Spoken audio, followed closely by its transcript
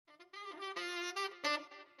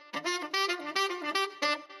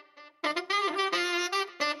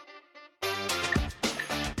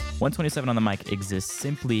127 on the Mic exists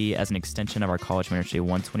simply as an extension of our college ministry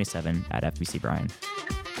 127 at FBC Bryan.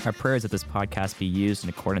 Our prayer is that this podcast be used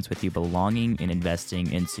in accordance with you belonging and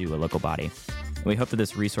investing into a local body. And we hope that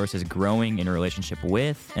this resource is growing in a relationship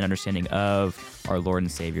with and understanding of our Lord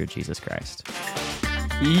and Savior, Jesus Christ.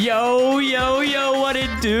 Yo, what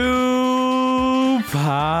it do,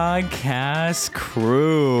 podcast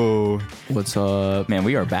crew? What's up? Man,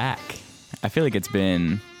 we are back. I feel like it's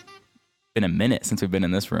been a minute since we've been in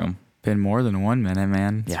this room. Been more than 1 minute,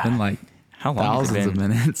 man. It's been like how long has it thousands been? of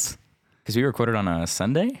minutes. Because we recorded on a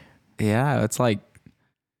Sunday? Yeah, it's like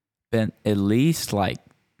been at least like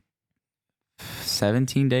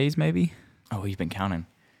 17 days maybe. Oh, you've been counting.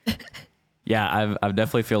 Yeah, I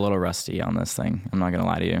definitely feel a little rusty on this thing. I'm not going to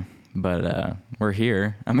lie to you. But we're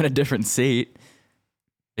here. I'm in a different seat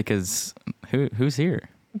because who's here?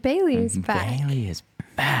 Bailey's back. Bailey is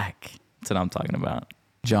back. That's what I'm talking about.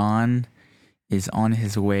 John is on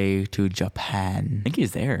his way to Japan. I think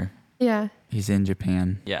he's there. Yeah. He's in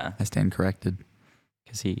Japan. Yeah. I stand corrected.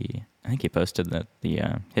 Because I think he posted that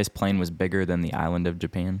his plane was bigger than the island of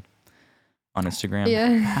Japan on Instagram.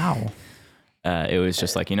 Yeah. How? It was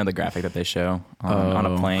just like, the graphic that they show on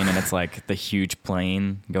a plane, and it's like the huge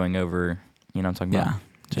plane going over, what I'm talking about?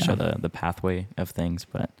 To show the pathway of things.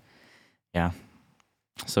 But yeah.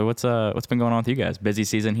 So what's been going on with you guys? Busy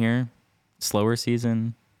season here? Slower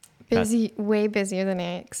season? Busy, way busier than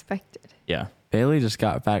I expected. Yeah. Bailey just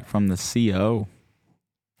got back from the CO.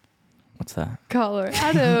 What's that?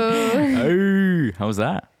 Colorado. Oh, how was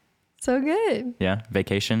that? So good. Yeah.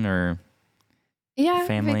 Vacation or Yeah.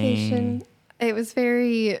 family? Vacation. It was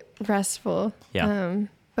very restful. Yeah.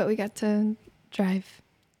 But we got to drive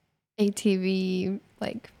ATV,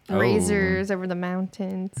 razors over the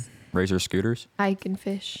mountains, Razor scooters? hike and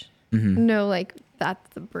fish. Mm-hmm. No, that's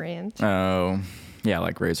the brand. Oh, yeah,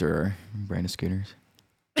 like Razor or brand of scooters.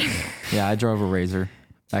 Yeah, I drove a Razor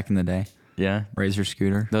back in the day. Yeah. Razor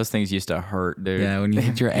scooter. Those things used to hurt, dude. Yeah, when you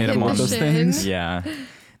hit your Hit 'em ankle on with those the things. shin. Yeah.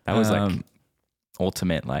 That was Um,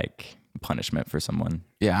 ultimate punishment for someone.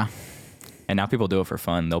 Yeah. And now people do it for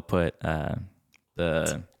fun. They'll put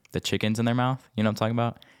the chickens in their mouth. You know what I'm talking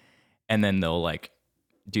about? And then they'll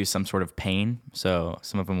do some sort of pain. So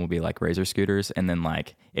some of them will be like razor scooters. And then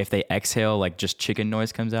if they exhale, just chicken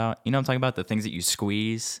noise comes out. You know what I'm talking about? The things that you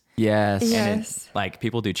squeeze. Yes. Yeah. And Yes.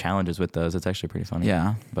 people do challenges with those. It's actually pretty funny.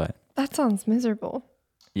 Yeah. But That sounds miserable.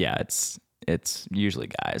 yeah, it's usually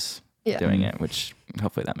guys Yeah. doing it, which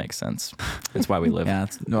hopefully that makes sense. It's why we live. Yeah.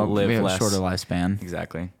 live we have less. a shorter lifespan.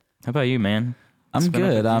 Exactly. How about you, man? I'm It's been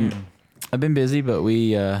good. a- I've been busy, but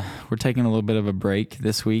we're taking a little bit of a break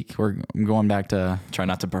this week. I'm going back to. Try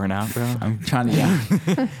not to burn out, bro. I'm trying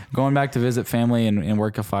to going back to visit family and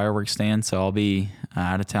work a fireworks stand. So I'll be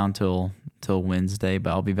out of town till Wednesday,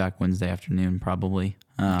 but I'll be back Wednesday afternoon probably.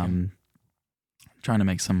 Trying to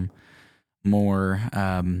make some more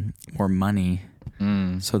money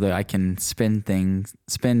so that I can spend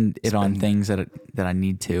it on things that I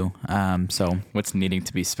need to. So What's needing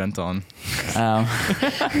to be spent on?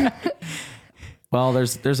 Well,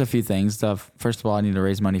 there's a few things. First of all, I need to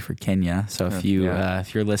raise money for Kenya. So if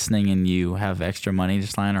you're listening and you have extra money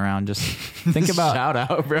just lying around, just think about Shout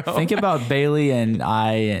out, bro. think about Bailey and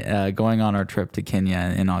I going on our trip to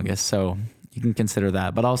Kenya in August. So you can consider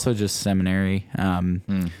that, but also just seminary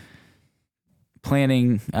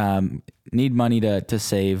planning. Need money to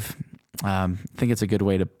save. I think it's a good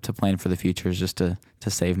way to plan for the future is just to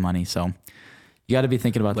save money. So you got to be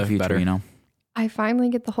thinking about Live the future. better. I finally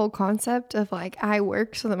get the whole concept of I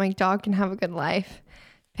work so that my dog can have a good life.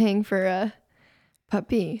 Paying for a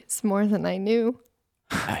puppy is more than I knew.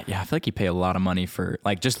 Yeah, I feel like you pay a lot of money for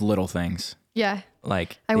just little things. Yeah. I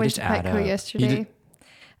I went just to add Petco up. yesterday.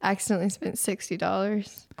 Accidentally spent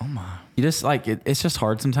 $60. Oh my. You just it's just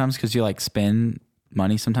hard sometimes because you spend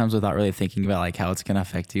money sometimes without really thinking about how it's going to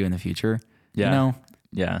affect you in the future. Yeah.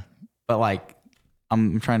 Yeah. But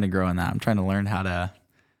I'm trying to grow in that. I'm trying to learn how to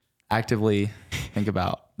actively think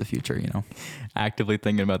about the future, Actively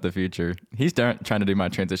thinking about the future. He's trying to do my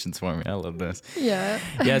transitions for me. I love this. Yeah.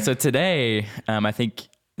 Yeah. So today, I think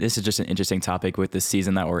this is just an interesting topic with the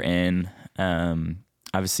season that we're in.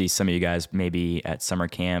 Obviously, some of you guys may be at summer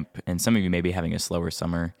camp, and some of you may be having a slower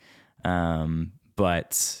summer.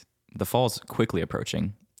 But the fall's quickly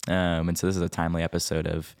approaching. And so this is a timely episode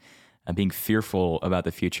of being fearful about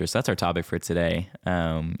the future. So that's our topic for today.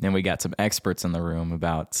 And we got some experts in the room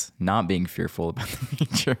about not being fearful about the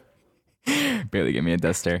future. Barely give me a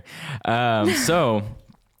death stare.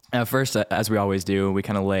 First, as we always do, we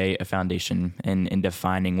kind of lay a foundation in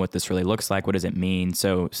defining what this really looks like. What does it mean?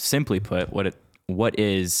 So simply put, what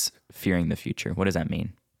is fearing the future? What does that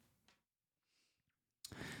mean?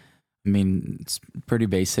 I mean, it's pretty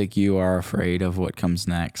basic. You are afraid of what comes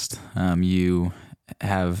next. You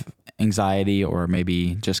have anxiety or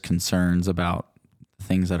maybe just concerns about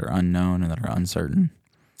things that are unknown and that are uncertain.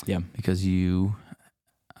 Yeah. Because you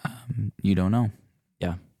don't know.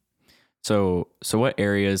 Yeah. So what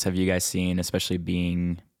areas have you guys seen, especially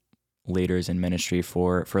being leaders in ministry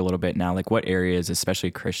for a little bit now? Like what areas, especially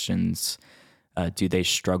Christians, do they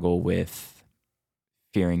struggle with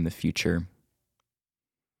fearing the future?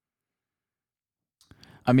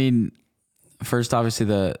 I mean, first, obviously,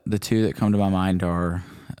 the two that come to my mind are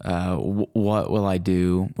what will I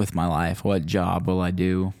do with my life? What job will I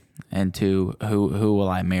do? And two, who will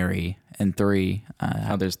I marry? And three,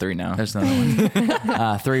 There's three now. There's another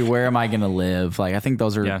one. Three, where am I going to live? Like, I think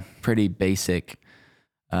those are pretty basic,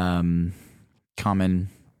 common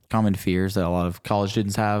fears that a lot of college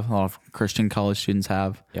students have, a lot of Christian college students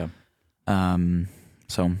have. Yeah.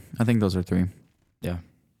 So I think those are three. Yeah.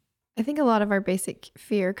 I think a lot of our basic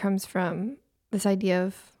fear comes from this idea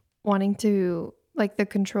of wanting to like the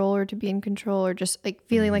control or to be in control or just like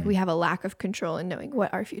feeling like we have a lack of control and knowing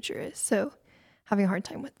what our future is. So having a hard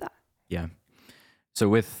time with that. Yeah. So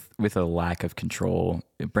with a lack of control,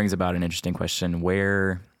 it brings about an interesting question.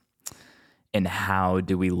 Where and how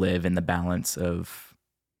do we live in the balance of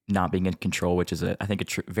not being in control, which is I think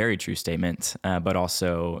a very true statement, but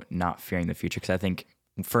also not fearing the future? Because I think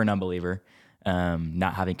for an unbeliever,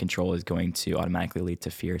 not having control is going to automatically lead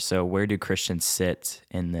to fear. So where do Christians sit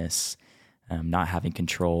in this, not having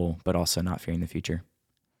control, but also not fearing the future?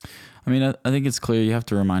 I mean, I think it's clear you have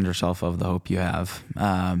to remind yourself of the hope you have,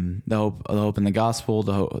 the hope in the gospel,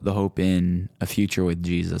 the hope in a future with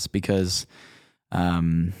Jesus, because,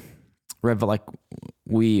 like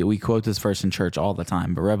we quote this verse in church all the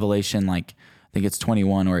time, but Revelation, like I think it's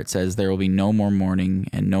 21, where it says there will be no more mourning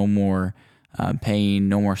and no more pain,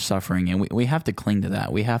 no more suffering, and we have to cling to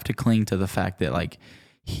that. We have to cling to the fact that like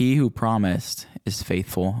He who promised is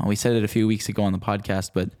faithful. And we said it a few weeks ago on the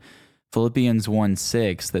podcast, but Philippians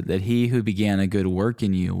 1:6, that He who began a good work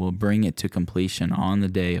in you will bring it to completion on the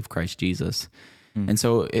day of Christ Jesus. And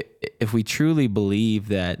so if we truly believe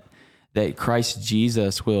that Christ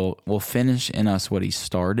Jesus will finish in us what He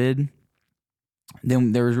started,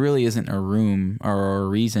 then there really isn't a room or a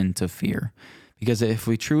reason to fear. Because if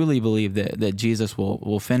we truly believe that Jesus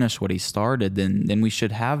will finish what He started, then we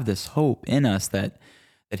should have this hope in us that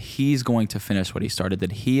He's going to finish what He started,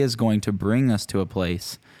 that He is going to bring us to a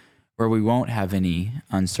place where we won't have any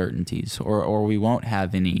uncertainties or we won't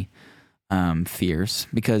have any fears.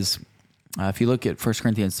 Because if you look at 1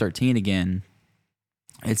 Corinthians 13 again,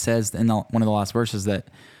 it says in one of the last verses that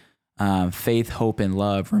faith, hope, and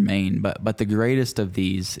love remain, but the greatest of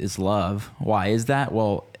these is love. Why is that?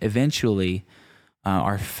 Well, eventually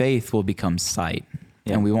our faith will become sight,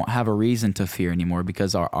 and we won't have a reason to fear anymore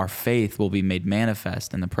because our faith will be made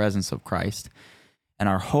manifest in the presence of Christ, and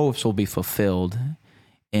our hopes will be fulfilled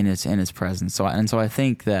in His presence. So I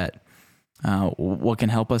think that what can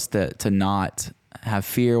help us to not have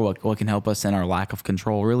fear, what can help us in our lack of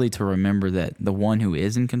control, really to remember that the one who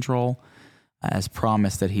is in control has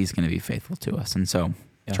promised that He's going to be faithful to us. And so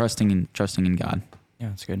trusting in God. Yeah,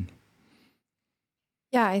 that's good.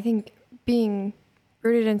 Yeah, I think being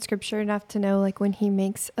rooted in Scripture enough to know like when He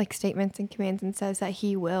makes like statements and commands and says that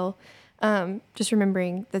He will, just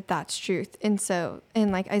remembering that that's truth. And so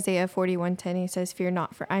in like Isaiah 41:10, He says, "Fear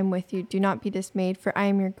not, for I am with you. Do not be dismayed, for I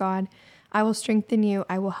am your God. I will strengthen you.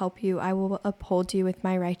 I will help you. I will uphold you with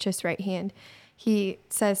my righteous right hand." He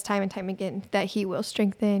says time and time again that He will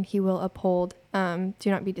strengthen, He will uphold, do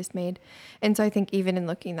not be dismayed. And so I think even in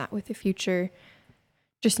looking that with the future,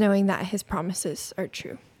 just knowing that His promises are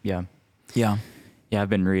true. Yeah. Yeah. Yeah, I've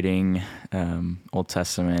been reading Old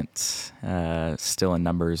Testament, still in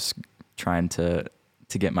Numbers, trying to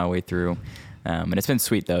get my way through. And it's been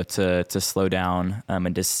sweet, though, to slow down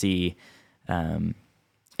and to see. And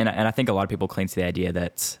I think a lot of people cling to the idea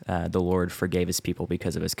that the Lord forgave His people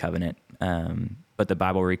because of His covenant. But the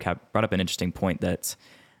Bible recap brought up an interesting point that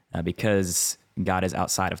because God is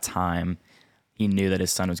outside of time, He knew that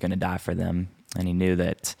His Son was going to die for them. And He knew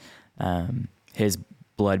that His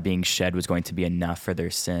blood being shed was going to be enough for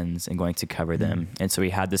their sins and going to cover them. And so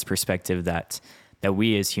He had this perspective that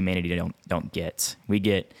we as humanity don't get. We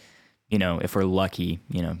get, if we're lucky,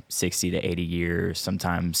 60 to 80 years,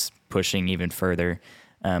 sometimes pushing even further,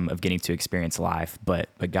 of getting to experience life. But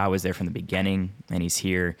God was there from the beginning, and He's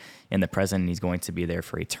here in the present, and He's going to be there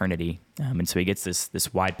for eternity. And so He gets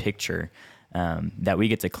this wide picture that we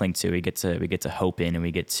get to cling to, we get to hope in, and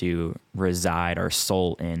we get to reside our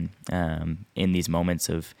soul in these moments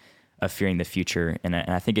of fearing the future. And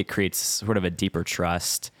I think it creates sort of a deeper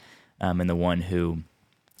trust in the one who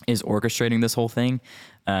is orchestrating this whole thing.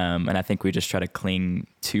 And I think we just try to cling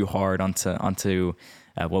too hard onto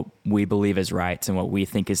what we believe is right and what we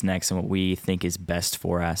think is next and what we think is best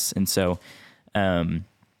for us. And so,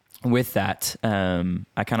 with that,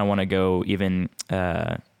 I kind of want to go even,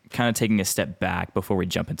 kind of taking a step back before we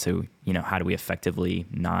jump into, how do we effectively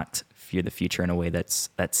not fear the future in a way that's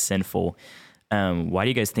sinful? Why do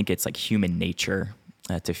you guys think it's like human nature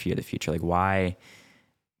to fear the future? Like why?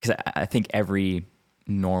 Because I think every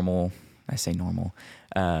normal,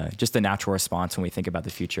 just a natural response when we think about the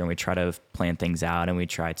future and we try to plan things out and we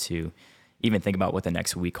try to even think about what the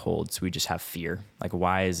next week holds, we just have fear. Like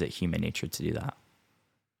why is it human nature to do that?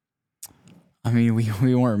 I mean,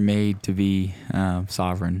 we weren't made to be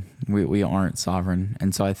sovereign. We aren't sovereign.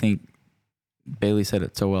 And so I think Bailey said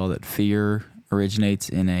it so well that fear originates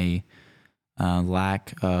in a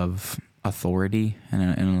lack of authority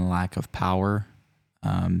and a lack of power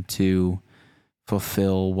to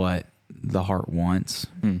fulfill what the heart wants.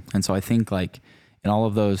 And so I think like in all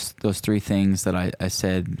of those three things that I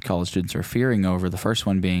said college students are fearing over, the first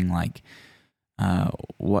one being like,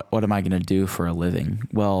 what am I going to do for a living?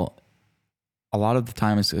 Well, a lot of the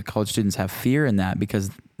times college students have fear in that because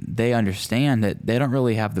they understand that they don't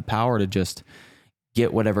really have the power to just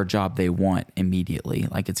get whatever job they want immediately.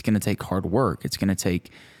 Like it's going to take hard work. It's going to take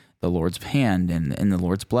the Lord's hand and the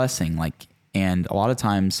Lord's blessing. And a lot of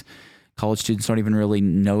times college students don't even really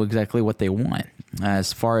know exactly what they want.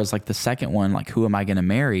 As far as like the second one, like who am I going to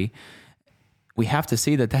marry? We have to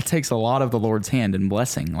see that takes a lot of the Lord's hand and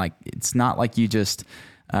blessing. Like it's not like you just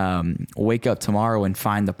wake up tomorrow and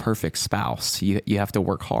find the perfect spouse. You have to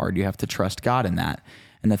work hard. You have to trust God in that.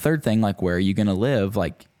 And the third thing, like where are you going to live?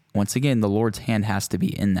 Like once again, the Lord's hand has to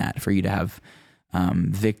be in that for you to have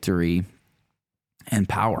victory and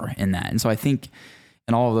power in that. And so I think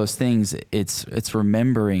in all of those things, it's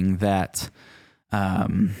remembering that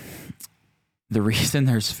the reason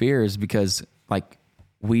there's fear is because like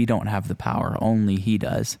we don't have the power, only He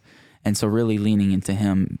does. And so really leaning into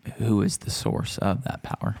Him, who is the source of that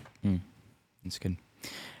power. That's good.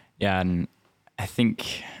 Yeah. And I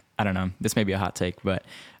think, I don't know, this may be a hot take, but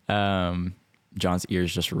John's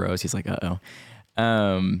ears just rose. He's like, uh-oh.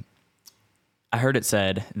 I heard it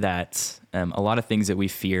said that a lot of things that we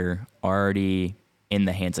fear are already in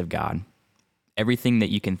the hands of God. Everything that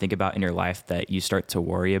you can think about in your life that you start to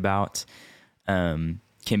worry about can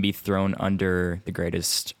be thrown under the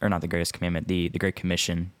greatest, or not the greatest commandment, the Great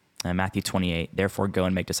Commission. Matthew 28, therefore go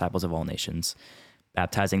and make disciples of all nations,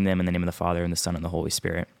 baptizing them in the name of the Father and the Son and the Holy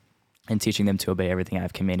Spirit, and teaching them to obey everything I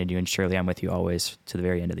have commanded you, and surely I'm with you always to the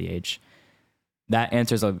very end of the age. That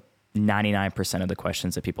answers 99% of the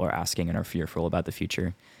questions that people are asking and are fearful about the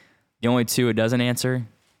future. The only two it doesn't answer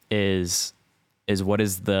is what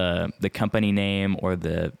is the company name or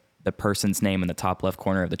the person's name in the top left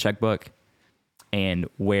corner of the checkbook, and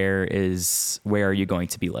where are you going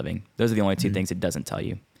to be living? Those are the only two things it doesn't tell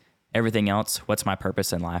you. Everything else, what's my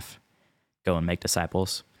purpose in life? Go and make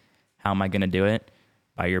disciples. How am I going to do it?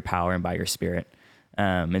 By your power and by your Spirit.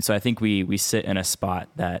 And so I think we sit in a spot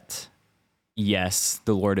that, yes,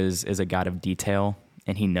 the Lord is a God of detail,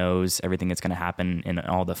 and He knows everything that's going to happen and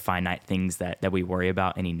all the finite things that we worry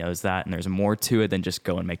about, and He knows that. And there's more to it than just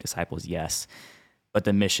go and make disciples, yes. But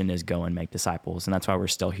the mission is go and make disciples, and that's why we're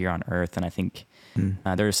still here on earth. And I think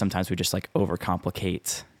there are sometimes we just like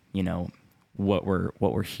overcomplicate, what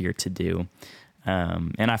we're here to do.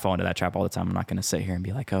 And I fall into that trap all the time. I'm not going to sit here and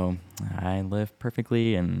be like, oh, I live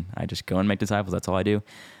perfectly and I just go and make disciples. That's all I do.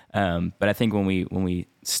 But I think when we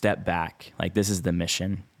step back, like this is the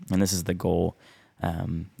mission and this is the goal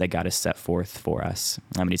that God has set forth for us.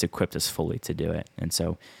 And He's equipped us fully to do it. And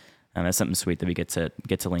so that's something sweet that we get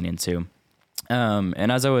to lean into.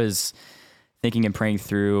 And as I was thinking and praying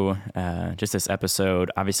through just this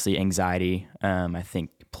episode, obviously anxiety, I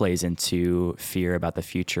think plays into fear about the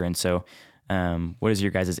future. And so what is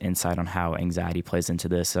your guys' insight on how anxiety plays into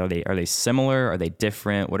this? Are they similar? Are they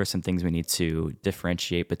different? What are some things we need to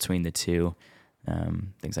differentiate between the two?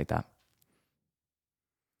 Things like that.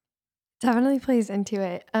 Definitely plays into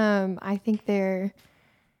it. I think there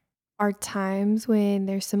are times when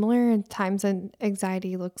they're similar and times when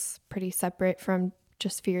anxiety looks pretty separate from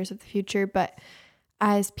just fears of the future. But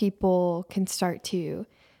as people can start to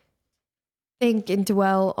think and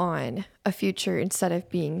dwell on a future instead of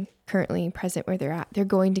being currently present where they're at, they're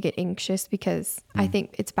going to get anxious because I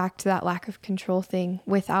think it's back to that lack of control thing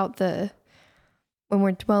when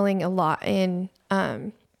we're dwelling a lot in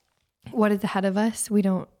what is ahead of us, we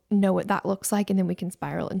don't know what that looks like. And then we can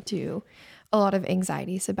spiral into a lot of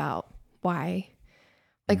anxieties about why,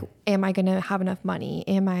 like, am I going to have enough money?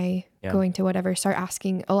 Am I going to whatever? Start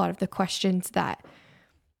asking a lot of the questions that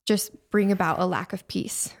just bring about a lack of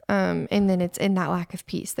peace. And then it's in that lack of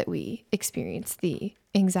peace that we experience the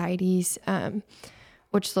anxieties,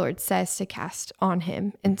 which the Lord says to cast on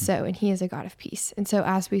him. And he is a God of peace. And so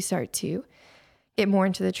as we start to get more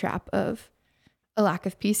into the trap of a lack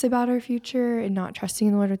of peace about our future and not trusting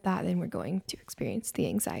in the Lord with that, then we're going to experience the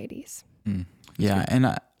anxieties. Yeah.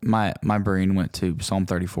 And my brain went to Psalm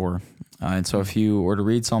 34. And so if you were to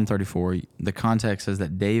read Psalm 34, the context is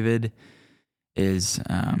that David is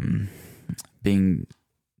being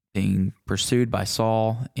pursued by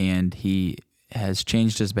Saul, and he has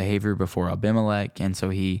changed his behavior before Abimelech, and so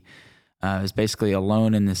he is basically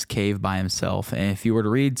alone in this cave by himself. And if you were to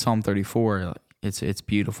read Psalm 34, it's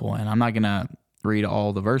beautiful. And I'm not going to read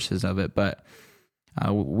all the verses of it, but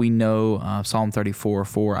we know Psalm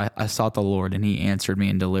 34:4. I sought the Lord, and he answered me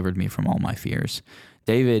and delivered me from all my fears.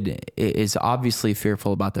 David is obviously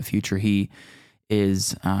fearful about the future. He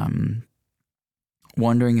is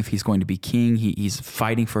wondering if he's going to be king. He's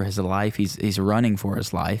fighting for his life. He's running for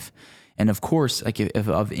his life. And of course, like if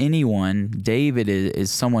of anyone, David is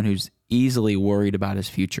someone who's easily worried about his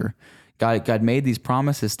future. God made these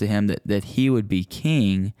promises to him that he would be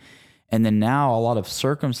king. And then now a lot of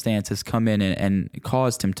circumstances come in and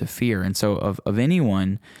caused him to fear. And so of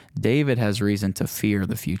anyone, David has reason to fear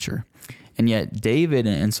the future. And yet David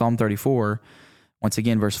in Psalm 34, once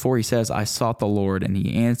again, verse 4, he says, I sought the Lord, and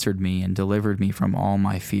he answered me and delivered me from all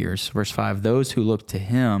my fears. Verse 5, those who look to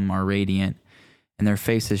him are radiant, and their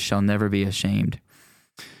faces shall never be ashamed.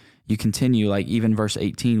 You continue, like even verse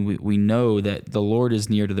 18, we know that the Lord is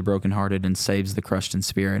near to the brokenhearted and saves the crushed in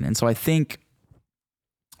spirit. And so I think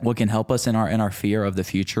what can help us in our fear of the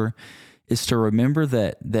future is to remember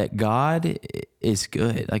that God is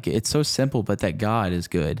good. Like it's so simple, but that God is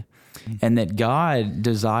good. And that God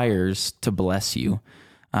desires to bless you.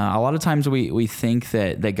 A lot of times we think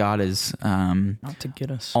that God is out to get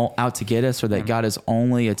us, or that God is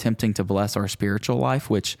only attempting to bless our spiritual life,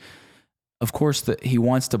 which of course he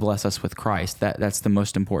wants to bless us with Christ. That's the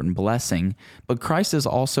most important blessing. But Christ is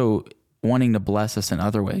also wanting to bless us in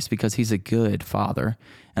other ways because he's a good father.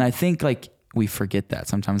 And I think like we forget that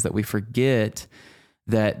sometimes, that we forget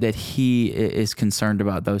that he is concerned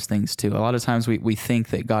about those things too. A lot of times we think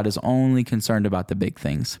that God is only concerned about the big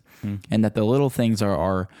things and that the little things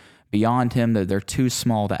are beyond him, that they're too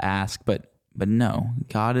small to ask. But no,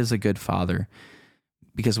 God is a good father,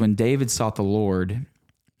 because when David sought the Lord,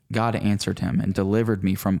 God answered him and delivered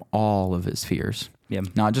me from all of his fears. Yeah.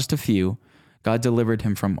 Not just a few. God delivered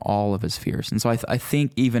him from all of his fears. And so I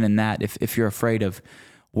think even in that, if you're afraid of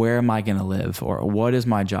where am I going to live, or what is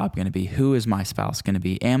my job going to be? Who is my spouse going to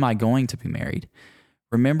be? Am I going to be married?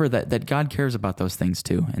 Remember that God cares about those things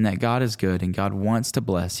too, and that God is good and God wants to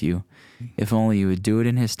bless you if only you would do it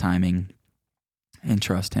in his timing and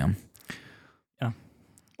trust him. Yeah.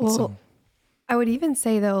 Well, I would even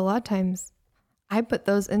say though, a lot of times I put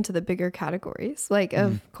those into the bigger categories, like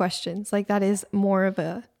of questions. Like that is more of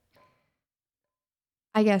a,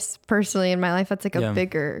 I guess personally in my life, that's like a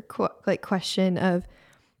bigger question of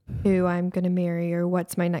who I'm going to marry or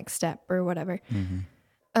what's my next step or whatever.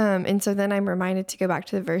 And so then I'm reminded to go back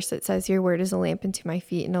to the verse that says, your word is a lamp unto my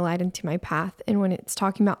feet and a light unto my path. And when it's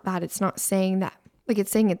talking about that, it's not saying that, like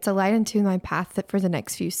it's saying it's a light unto my path that for the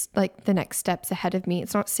next few, like the next steps ahead of me.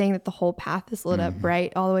 It's not saying that the whole path is lit up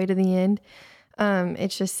bright all the way to the end.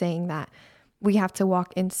 It's just saying that we have to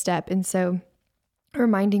walk in step. And so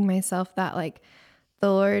reminding myself that like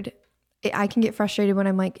the Lord, I can get frustrated when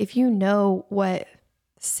I'm like, if you know what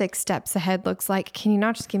 6 steps ahead looks like, can you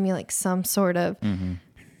not just give me like some sort of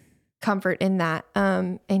comfort in that?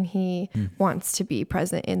 And he wants to be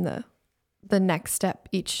present in the next step,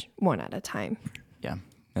 each one at a time. Yeah,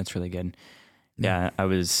 that's really good. Yeah, I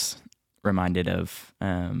was reminded of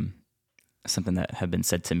something that had been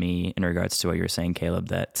said to me in regards to what you were saying, Caleb,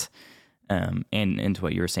 that and to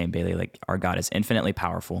what you were saying, Bailey, like our God is infinitely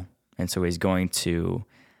powerful. And so he's going to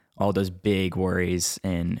all those big worries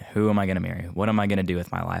and who am I going to marry? What am I going to do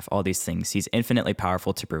with my life? All these things. He's infinitely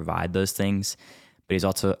powerful to provide those things, but he's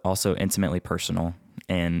also intimately personal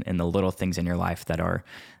and the little things in your life that are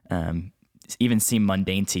even seem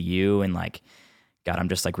mundane to you and like, God, I'm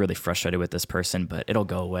just like really frustrated with this person, but it'll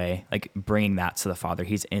go away. Like bringing that to the Father,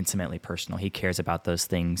 he's intimately personal. He cares about those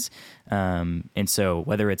things. And so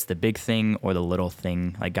whether it's the big thing or the little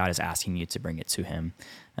thing, like God is asking you to bring it to him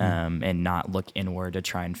and not look inward to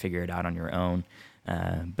try and figure it out on your own,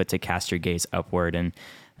 but to cast your gaze upward. And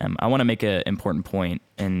I want to make an important point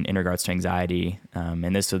in regards to anxiety.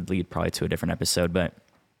 And this would lead probably to a different episode, but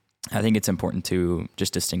I think it's important to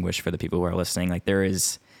just distinguish for the people who are listening. Like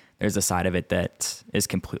there's a side of it that is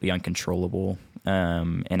completely uncontrollable.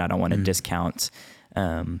 And I don't want to discount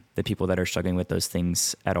the people that are struggling with those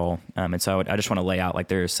things at all. And so I just want to lay out, like,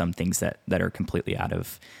 there are some things that are completely out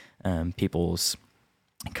of people's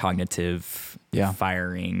cognitive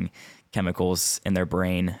firing chemicals in their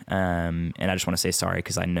brain. And I just want to say sorry,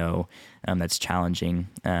 because I know that's challenging.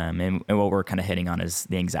 And what we're kind of hitting on is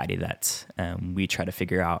the anxiety that we try to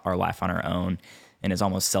figure out our life on our own, and is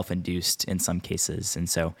almost self-induced in some cases. And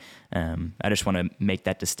so I just want to make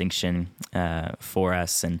that distinction for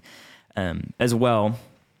us. And as well,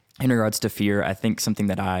 in regards to fear, I think something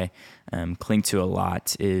that I cling to a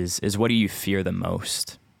lot is what do you fear the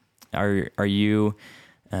most? Are you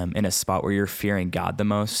in a spot where you're fearing God the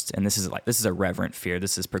most? And this is a reverent fear.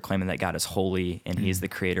 This is proclaiming that God is holy and He is the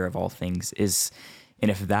creator of all things.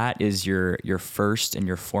 And if that is your first and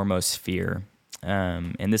your foremost fear,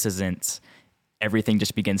 and this isn't everything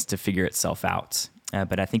just begins to figure itself out.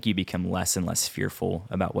 But I think you become less and less fearful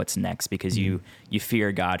about what's next, because you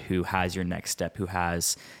fear God, who has your next step, who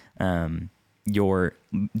has your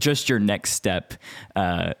next step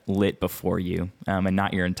lit before you, and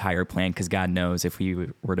not your entire plan. Because God knows if we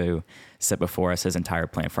were to set before us His entire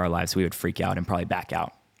plan for our lives, we would freak out and probably back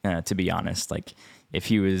out. To be honest, like if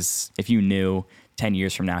you knew 10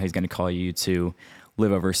 years from now He's going to call you to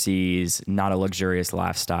live overseas, not a luxurious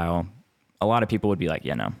lifestyle, a lot of people would be like,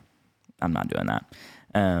 yeah, no, I'm not doing that.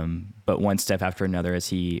 But one step after another, as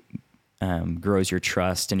He grows your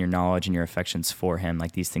trust and your knowledge and your affections for Him,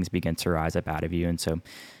 like these things begin to rise up out of you. And so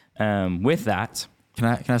with that, can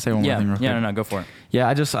I say one more thing real quick? Yeah, no, go for it. Yeah,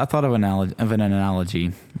 I thought of an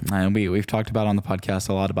analogy. And we've talked about on the podcast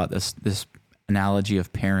a lot about this analogy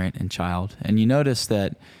of parent and child. And you notice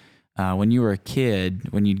that when you were a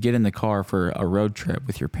kid, when you'd get in the car for a road trip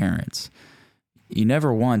with your parents, you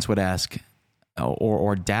never once would ask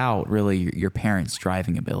or doubt really your parents'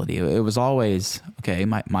 driving ability. It was always, okay,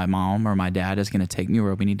 my mom or my dad is going to take me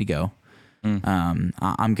where we need to go. I'm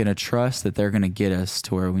going to trust that they're going to get us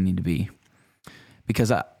to where we need to be,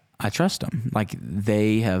 because I trust them. Like,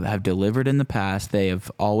 they have delivered in the past. They have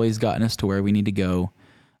always gotten us to where we need to go.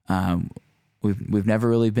 We've never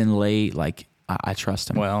really been late. Like, I trust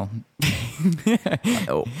them. Well,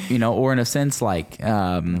 or in a sense, like,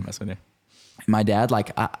 my dad,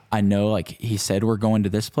 like, I know, like, he said we're going to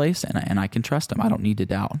this place, and I can trust him. I don't need to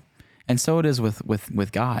doubt. And so it is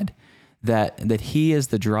with God, that He is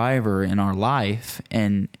the driver in our life,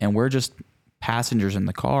 and we're just passengers in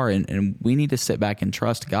the car, and we need to sit back and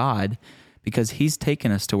trust God, because He's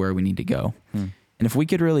taken us to where we need to go. And if we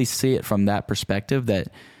could really see it from that perspective,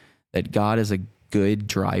 that God is a good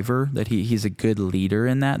driver, that He's a good leader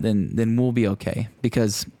in that, then we'll be okay.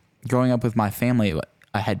 Because growing up with my family,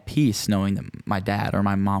 I had peace knowing that my dad or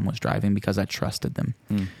my mom was driving, because I trusted them.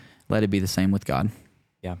 Let it be the same with God.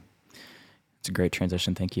 Yeah. It's a great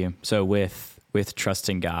transition. Thank you. So with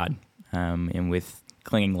trusting God, and with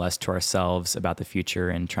clinging less to ourselves about the future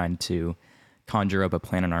and trying to conjure up a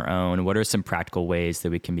plan on our own, what are some practical ways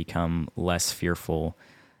that we can become less fearful?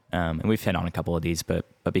 And we've hit on a couple of these, but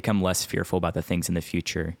become less fearful about the things in the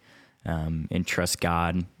future, and trust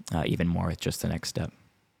God even more with just the next step.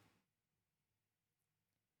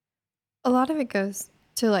 A lot of it goes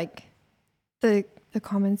to like the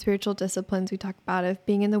common spiritual disciplines we talk about, of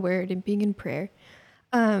being in the Word and being in prayer.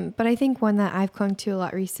 But I think one that I've clung to a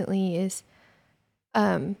lot recently is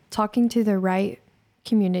talking to the right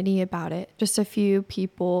community about it. Just a few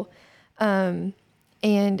people, and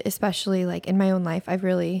especially like in my own life, I've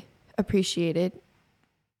really appreciated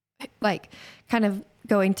like kind of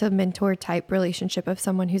going to mentor type relationship of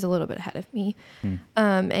someone who's a little bit ahead of me,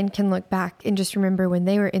 and can look back and just remember when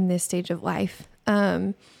they were in this stage of life,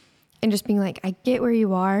 and just being like, I get where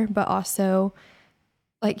you are, but also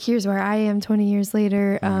like, here's where I am 20 years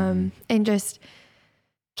later, and just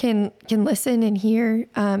can listen and hear,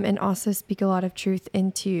 and also speak a lot of truth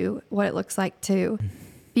into what it looks like to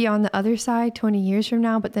be on the other side 20 years from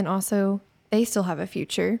now, but then also they still have a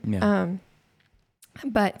future. Yeah.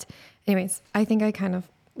 But anyways, I think I kind of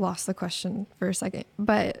lost the question for a second,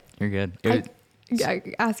 but you're good.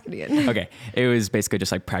 Ask it again. Okay. It was basically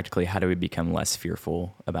just like, practically, how do we become less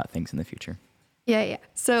fearful about things in the future? Yeah.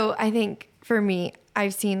 So I think for me,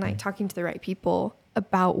 I've seen like talking to the right people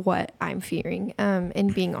about what I'm fearing,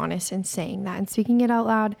 and being honest and saying that and speaking it out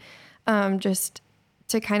loud, just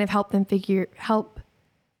to kind of help them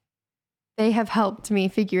they have helped me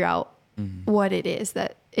figure out what it is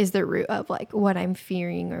that is the root of like what I'm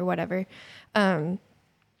fearing or whatever. And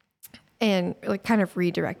like kind of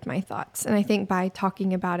redirect my thoughts. And I think by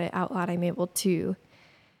talking about it out loud, I'm able to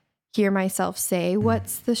hear myself say,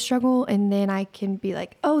 what's the struggle? And then I can be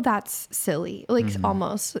like, oh, that's silly. Like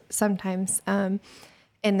almost sometimes.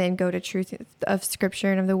 and then go to truth of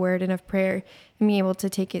scripture and of the word and of prayer, and be able to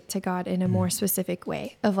take it to God in a more specific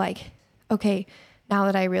way of like, okay, now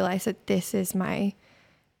that I realize that this is my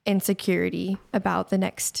insecurity about the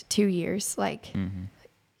next 2 years, like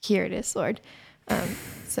here it is, Lord.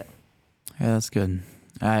 So Yeah, that's good.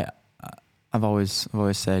 I've always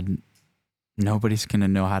said nobody's going to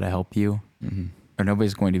know how to help you, or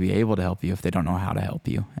nobody's going to be able to help you if they don't know how to help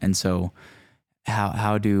you. And so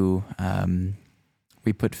how do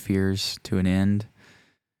we put fears to an end?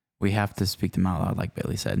 We have to speak them out loud, like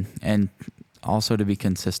Bailey said. And also to be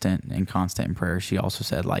consistent and constant in prayer. She also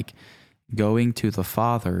said, like, going to the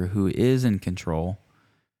Father who is in control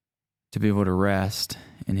to be able to rest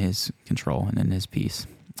in his control and in his peace.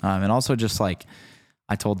 And also just like,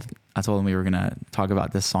 I told him we were going to talk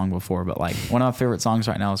about this song before, but like one of my favorite songs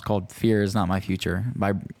right now is called Fear Is Not My Future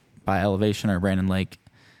by Elevation or Brandon Lake.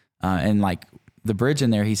 And like the bridge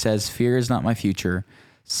in there, he says, fear is not my future.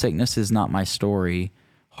 Sickness is not my story.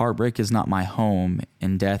 Heartbreak is not my home,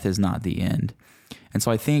 and death is not the end. And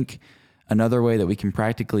so I think another way that we can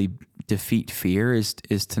practically defeat fear is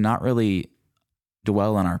to not really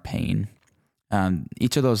dwell on our pain.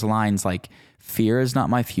 Each of those lines, like fear is not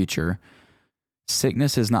my future,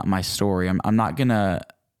 sickness is not my story. I'm not going to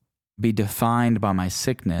be defined by my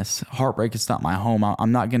sickness. Heartbreak is not my home.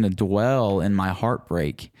 I'm not going to dwell in my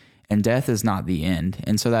heartbreak, and death is not the end.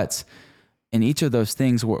 And so that's, in each of those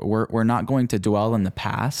things, we're not going to dwell in the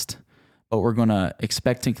past, but we're going to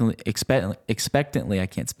expectantly, I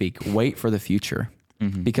can't speak, wait for the future,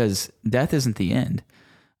 because death isn't the end.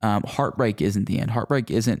 Heartbreak isn't the end.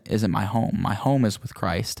 Heartbreak isn't my home. My home is with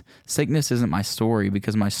Christ. Sickness isn't my story,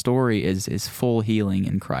 because my story is full healing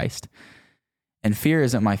in Christ. And fear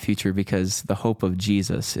isn't my future, because the hope of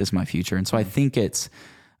Jesus is my future. And so I think it's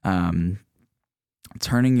turning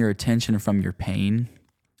your attention from your pain,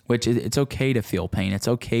 which it's okay to feel pain. It's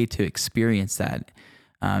okay to experience that.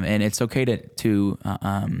 And it's okay to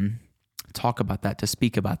talk about that, to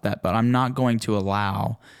speak about that. But I'm not going to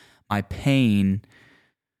allow my pain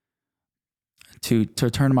to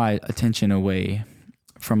turn my attention away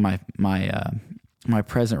from my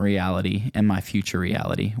present reality and my future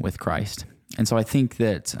reality with Christ. And so I think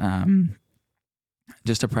that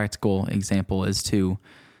just a practical example is to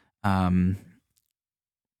not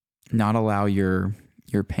allow your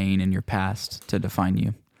pain and your past to define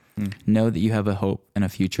you. Know that you have a hope and a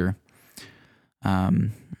future.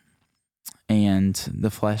 And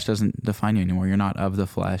the flesh doesn't define you anymore. You're not of the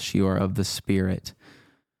flesh. You are of the Spirit.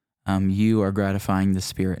 You are gratifying the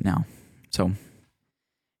Spirit now. So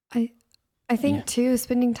I think too,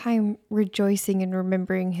 spending time rejoicing and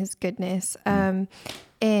remembering his goodness. In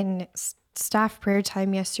staff prayer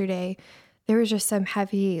time yesterday, there was just some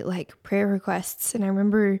heavy like prayer requests. And I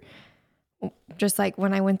remember just like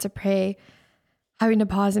when I went to pray, having to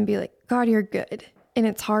pause and be like, God, you're good. And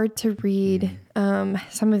it's hard to read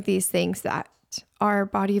some of these things that our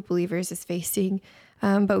body of believers is facing.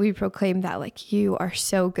 But we proclaim that like, you are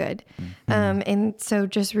so good. And so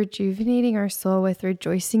just rejuvenating our soul with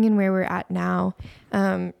rejoicing in where we're at now,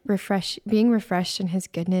 being refreshed in his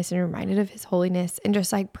goodness and reminded of his holiness, and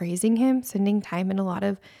just like praising him, spending time in a lot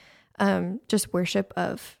of just worship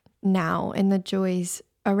of now and the joys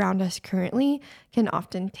around us currently can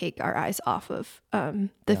often take our eyes off of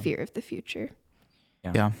the fear of the future.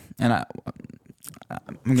 Yeah. And I'm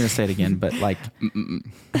going to say it again, but like,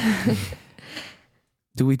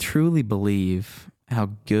 do we truly believe how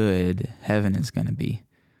good heaven is going to be?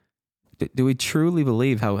 Do we truly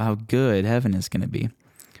believe how good heaven is going to be?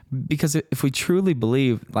 Because if we truly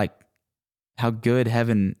believe like how good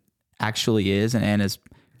heaven actually is and is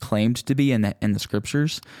claimed to be in the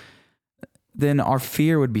scriptures, then our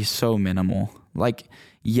fear would be so minimal. Like,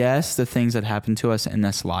 yes, the things that happen to us in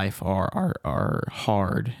this life are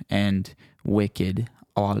hard and wicked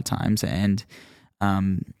a lot of times, and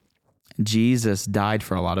Jesus died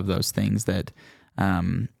for a lot of those things that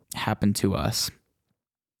happen to us.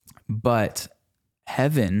 But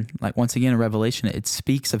heaven, like once again in Revelation, it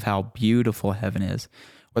speaks of how beautiful heaven is,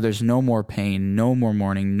 where there's no more pain, no more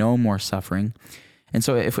mourning, no more suffering. And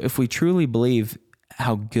so if we truly believe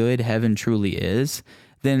how good heaven truly is,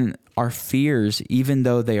 then our fears, even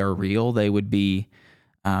though they are real, they would be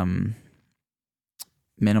minimalized.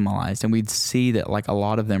 And we'd see that like a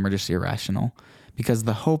lot of them are just irrational, because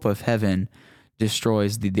the hope of heaven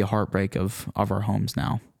destroys the heartbreak of our homes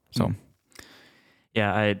now. So,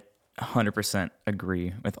 yeah, I 100%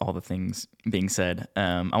 agree with all the things being said.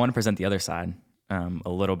 I want to present the other side a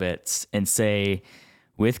little bit and say,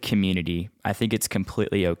 with community, I think it's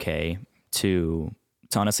completely okay to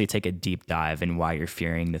honestly take a deep dive in why you're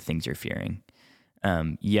fearing the things you're fearing.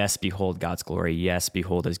 Yes, behold God's glory. Yes,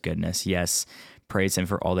 behold his goodness. Yes, praise him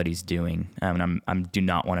for all that he's doing. And I do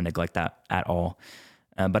not want to neglect that at all.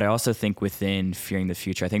 But I also think within fearing the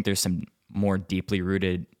future, I think there's some more deeply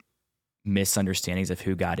rooted misunderstandings of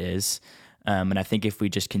who God is. And I think if we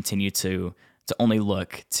just continue to only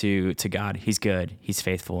look to God, he's good, he's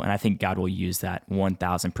faithful. And I think God will use that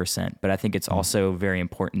 1000%. But I think it's also very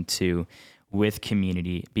important to, with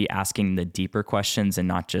community, be asking the deeper questions and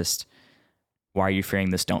not just, why are you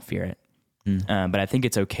fearing this? Don't fear it. But I think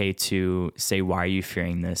it's okay to say, why are you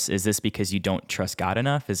fearing this? Is this because you don't trust God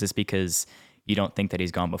enough? Is this because you don't think that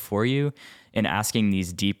he's gone before you? And asking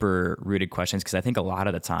these deeper rooted questions, because I think a lot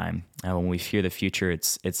of the time when we fear the future,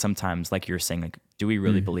 it's sometimes like you were saying, like, do we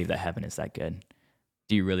really believe that heaven is that good?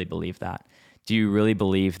 Do you really believe that? Do you really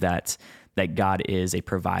believe that God is a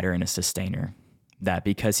provider and a sustainer? That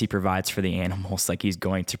because he provides for the animals, like he's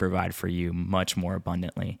going to provide for you much more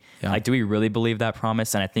abundantly. Yeah. Like, do we really believe that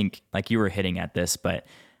promise? And I think like you were hitting at this, but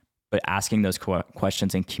asking those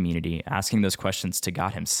questions in community, asking those questions to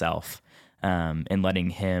God himself, and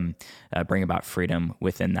letting him bring about freedom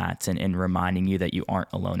within that, and reminding you that you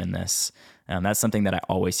aren't alone in this. That's something that I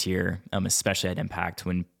always hear, especially at Impact,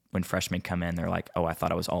 when freshmen come in, they're like, oh, I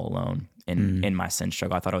thought I was all alone in my sin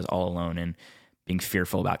struggle. I thought I was all alone in being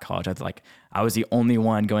fearful about college. I was the only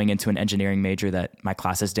one going into an engineering major that my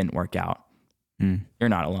classes didn't work out. You're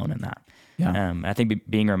not alone in that. Yeah. I think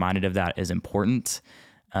being reminded of that is important.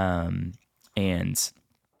 And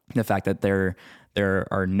the fact that there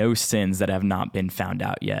are no sins that have not been found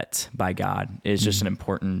out yet by God is just an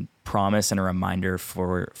important promise and a reminder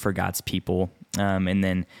for God's people. And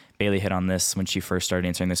then Bailey hit on this when she first started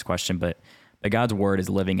answering this question, but God's word is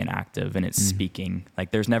living and active, and it's speaking.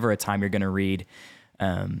 Like, there's never a time you're going to read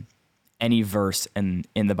any verse in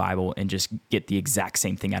the Bible and just get the exact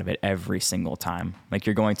same thing out of it every single time. Like,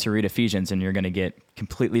 you're going to read Ephesians and you're going to get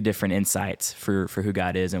completely different insights for who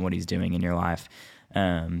God is and what he's doing in your life.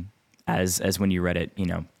 As when you read it,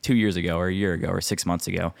 2 years ago or a year ago or 6 months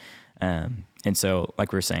ago. And so,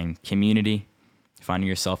 like we were saying, community, finding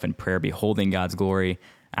yourself in prayer, beholding God's glory,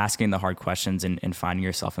 asking the hard questions, and finding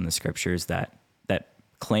yourself in the scriptures that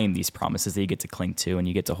claim these promises that you get to cling to and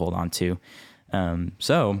you get to hold on to.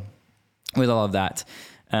 So with all of that,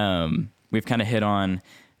 we've kind of hit on,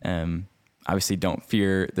 obviously don't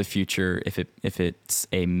fear the future if it's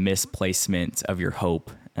a misplacement of your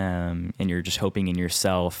hope, and you're just hoping in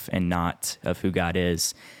yourself and not of who God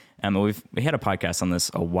is. We had a podcast on this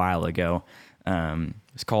a while ago.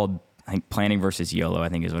 It's called, I think, Planning versus YOLO, I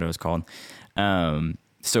think is what it was called.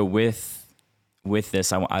 So with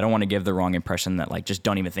this, I don't want to give the wrong impression that, like, just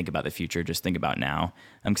don't even think about the future, just think about now.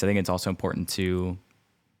 Because I think it's also important to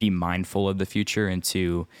be mindful of the future and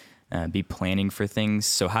to be planning for things.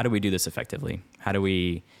 So how do we do this effectively? How do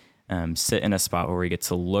we sit in a spot where we get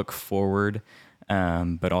to look forward,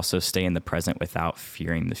 but also stay in the present without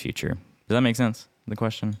fearing the future? Does that make sense, the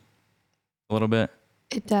question? A little bit?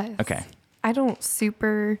 It does. Okay. I don't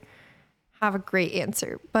super have a great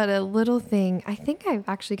answer, but a little thing, I think I've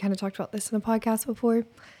actually kind of talked about this in a podcast before.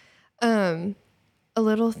 A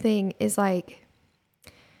little thing is, like,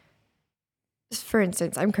 for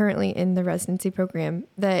instance, I'm currently in the residency program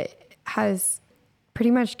that has pretty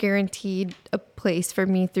much guaranteed a place for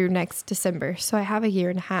me through next December. So I have a year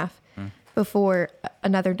and a half before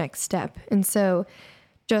another next step. And so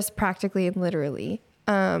just practically and literally,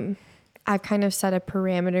 I've kind of set a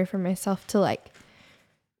parameter for myself to, like,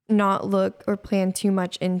 not look or plan too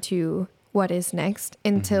much into what is next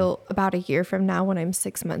until about a year from now, when I'm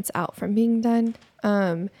 6 months out from being done.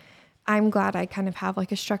 I'm glad I kind of have,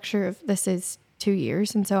 like, a structure of this is 2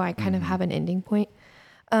 years. And so I kind of have an ending point.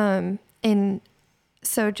 And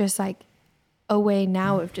so just, like, a way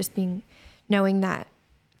now of just knowing that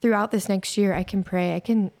throughout this next year, I can pray, I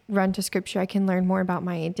can run to scripture, I can learn more about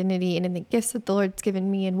my identity and in the gifts that the Lord's given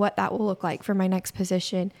me and what that will look like for my next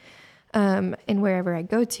position. And wherever I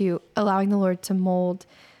go to, allowing the Lord to mold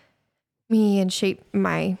me and shape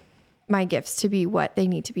my gifts to be what they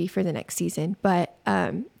need to be for the next season. But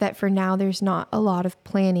that for now, there's not a lot of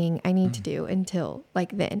planning I need to do until,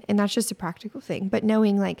 like, then. And that's just a practical thing. But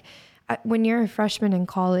knowing, like, when you're a freshman in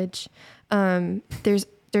college, there's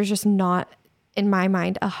just not, in my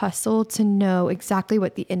mind, a hustle to know exactly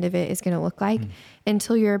what the end of it is going to look like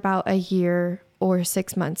until you're about a year or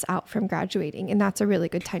 6 months out from graduating. And that's a really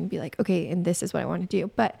good time to be like, okay, and this is what I want to do.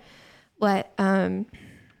 But let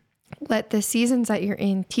the seasons that you're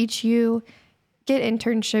in teach you, get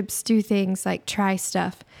internships, do things, like, try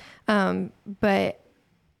stuff. But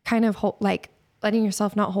kind of letting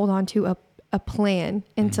yourself not hold on to a plan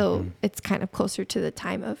until it's kind of closer to the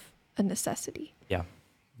time of a necessity. Yeah.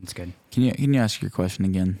 That's good. Can you ask your question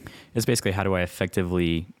again? It's basically, how do I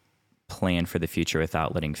effectively plan for the future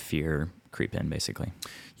without letting fear creep in, basically?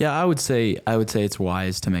 Yeah, I would say it's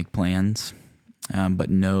wise to make plans, but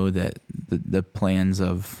know that the plans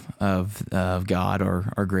of God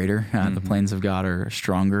are greater. The plans of God are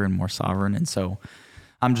stronger and more sovereign. And so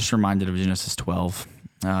I'm just reminded of Genesis 12.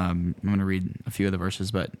 I'm going to read a few of the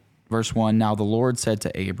verses, but verse 1, now the Lord said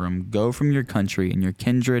to Abram, go from your country and your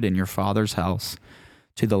kindred and your father's house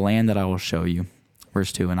to the land that I will show you.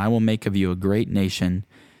 Verse 2, and I will make of you a great nation,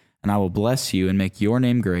 and I will bless you and make your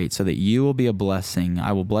name great, so that you will be a blessing.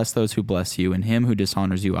 I will bless those who bless you, and him who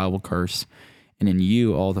dishonors you I will curse. And in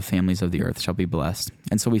you all the families of the earth shall be blessed.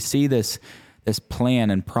 And so we see this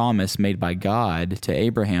plan and promise made by God to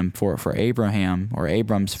Abraham for Abraham or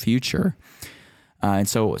Abram's future. And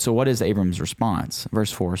so what is Abram's response?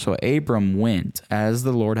 Verse 4, so Abram went as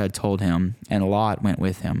the Lord had told him, and Lot went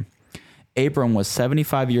with him. Abram was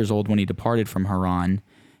 75 years old when he departed from Haran,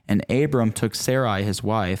 and Abram took Sarai his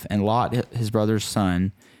wife, and Lot his brother's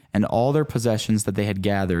son, and all their possessions that they had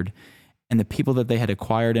gathered, and the people that they had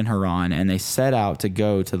acquired in Haran, and they set out to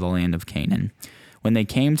go to the land of Canaan. When they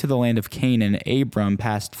came to the land of Canaan, Abram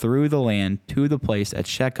passed through the land to the place at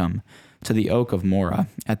Shechem, to the oak of Moreh.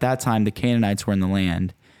 At that time the Canaanites were in the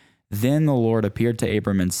land. Then the Lord appeared to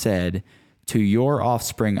Abram and said, to your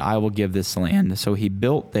offspring I will give this land. So he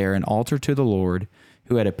built there an altar to the Lord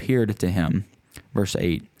who had appeared to him. Verse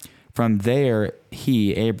 8, from there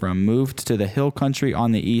he, Abram, moved to the hill country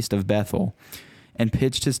on the east of Bethel, and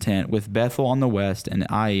pitched his tent with Bethel on the west and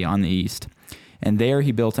Ai on the east. And there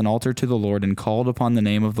he built an altar to the Lord and called upon the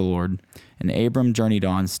name of the Lord. And Abram journeyed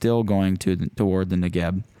on, still going toward the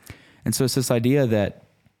Negeb. And so it's this idea that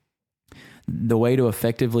the way to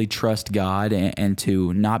effectively trust God and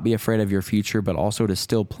to not be afraid of your future, but also to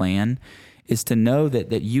still plan, is to know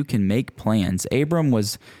that you can make plans. Abram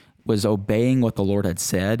was obeying what the Lord had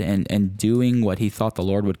said and doing what he thought the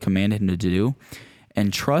Lord would command him to do,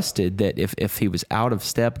 and trusted that if he was out of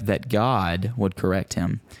step, that God would correct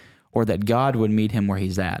him, or that God would meet him where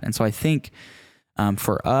he's at. And so I think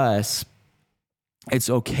for us, it's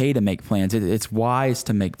okay to make plans. It's wise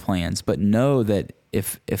to make plans, but know that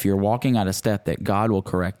if you're walking out of step, that God will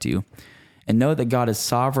correct you, and know that God is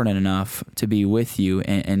sovereign enough to be with you,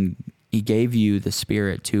 and he gave you the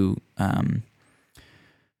Spirit to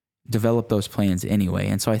develop those plans anyway.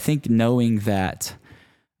 And so I think knowing that,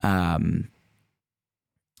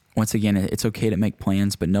 once again, it's okay to make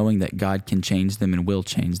plans, but knowing that God can change them and will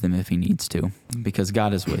change them if he needs to, because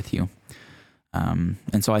God is with you. And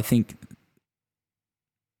so I think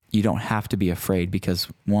you don't have to be afraid, because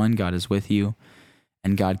one, God is with you,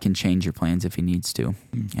 and God can change your plans if he needs to,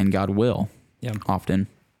 and God will. Yeah. Often.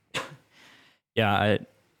 Yeah,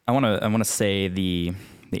 I want to say the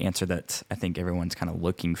answer that I think everyone's kind of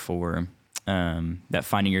looking for, that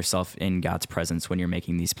finding yourself in God's presence when you're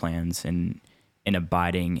making these plans and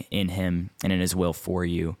abiding in him and in his will for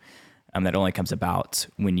you, that only comes about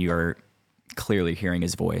when you are clearly hearing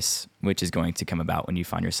his voice, which is going to come about when you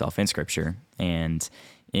find yourself in Scripture and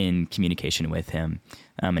in communication with him,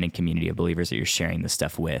 and in community of believers that you're sharing this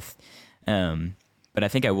stuff with. But I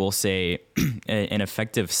think I will say an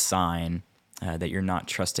effective sign that you're not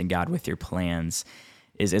trusting God with your plans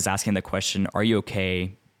is asking the question, are you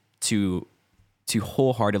okay to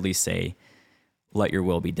wholeheartedly say, let your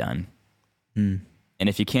will be done? And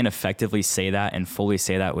if you can't effectively say that and fully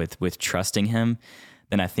say that with trusting him,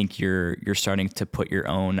 then I think you're starting to put your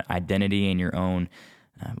own identity and your own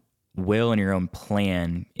will and your own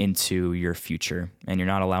plan into your future, and you're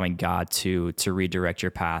not allowing God to redirect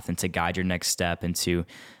your path and to guide your next step and to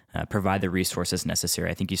provide the resources necessary.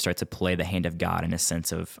 I think you start to play the hand of God in a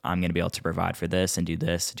sense of, I'm going to be able to provide for this and do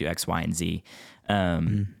this, do X, Y, and Z.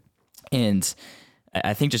 And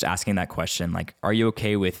I think just asking that question, like, are you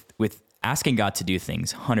okay with asking God to do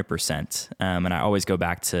things 100%? And I always go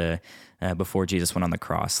back to before Jesus went on the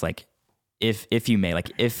cross, like, if you may,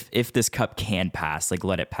 like, if this cup can pass, like,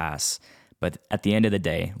 let it pass. But at the end of the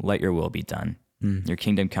day, let your will be done. Your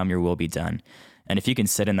kingdom come, your will be done. And if you can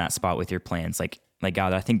sit in that spot with your plans, like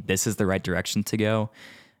God, I think this is the right direction to go.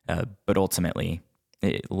 But ultimately,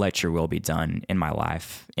 let your will be done in my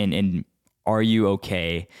life. And are you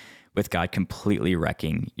okay with God completely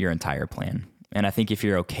wrecking your entire plan? And I think if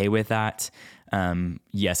you're okay with that,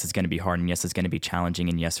 yes, it's going to be hard, and yes, it's going to be challenging,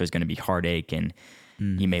 and yes, there's going to be heartache, and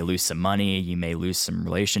you may lose some money, you may lose some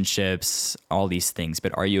relationships, all these things,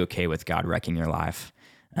 but are you okay with God wrecking your life?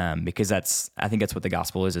 Because I think that's what the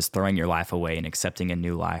gospel is throwing your life away and accepting a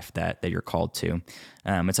new life that you're called to.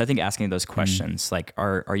 And so I think asking those questions, like,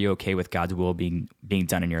 are you okay with God's will being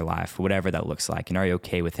done in your life, whatever that looks like? And are you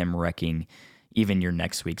okay with him wrecking even your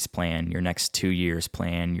next week's plan, your next 2 years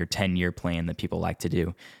plan, your 10-year plan that people like to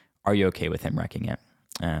do. Are you okay with him wrecking it?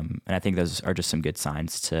 And I think those are just some good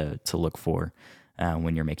signs to look for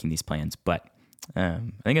when you're making these plans. But I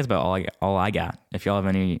think that's about all I got. If y'all have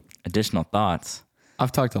any additional thoughts.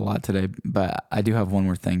 I've talked a lot today, but I do have one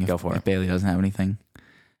more thing. Go for it. If Bailey doesn't have anything.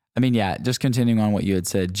 I mean, yeah, just continuing on what you had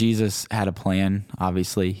said, Jesus had a plan.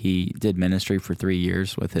 Obviously, he did ministry for 3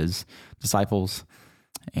 years with his disciples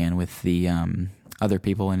and with the other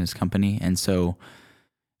people in his company. And so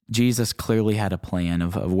Jesus clearly had a plan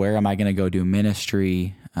of where am I going to go do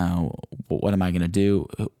ministry? What am I going to do?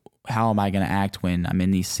 How am I going to act when I'm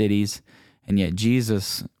in these cities? And yet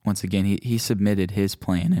Jesus, once again, he submitted his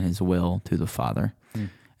plan and his will to the Father.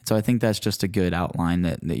 So I think that's just a good outline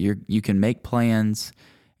that you can make plans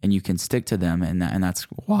and you can stick to them, and that's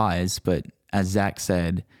wise. But as Zach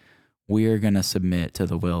said, we are going to submit to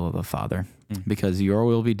the will of the Father because your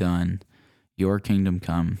will be done, your kingdom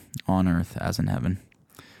come on earth as in heaven.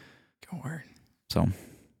 Good word. So,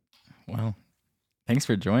 well, thanks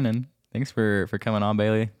for joining. Thanks for coming on,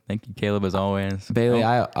 Bailey. Thank you, Caleb, as always. Bailey,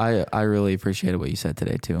 I really appreciated what you said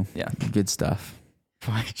today too. Yeah, good stuff.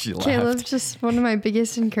 Why did you laugh? Caleb's just one of my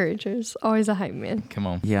biggest encouragers. Always a hype man. Come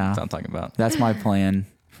on. Yeah. That's what I'm talking about. That's my plan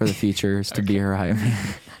for the future is to be her hype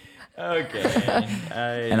man. Okay.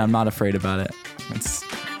 And I'm not afraid about it.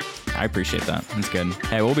 I appreciate that. That's good.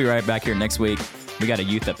 Hey, we'll be right back here next week. We got a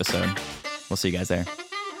youth episode. We'll see you guys there.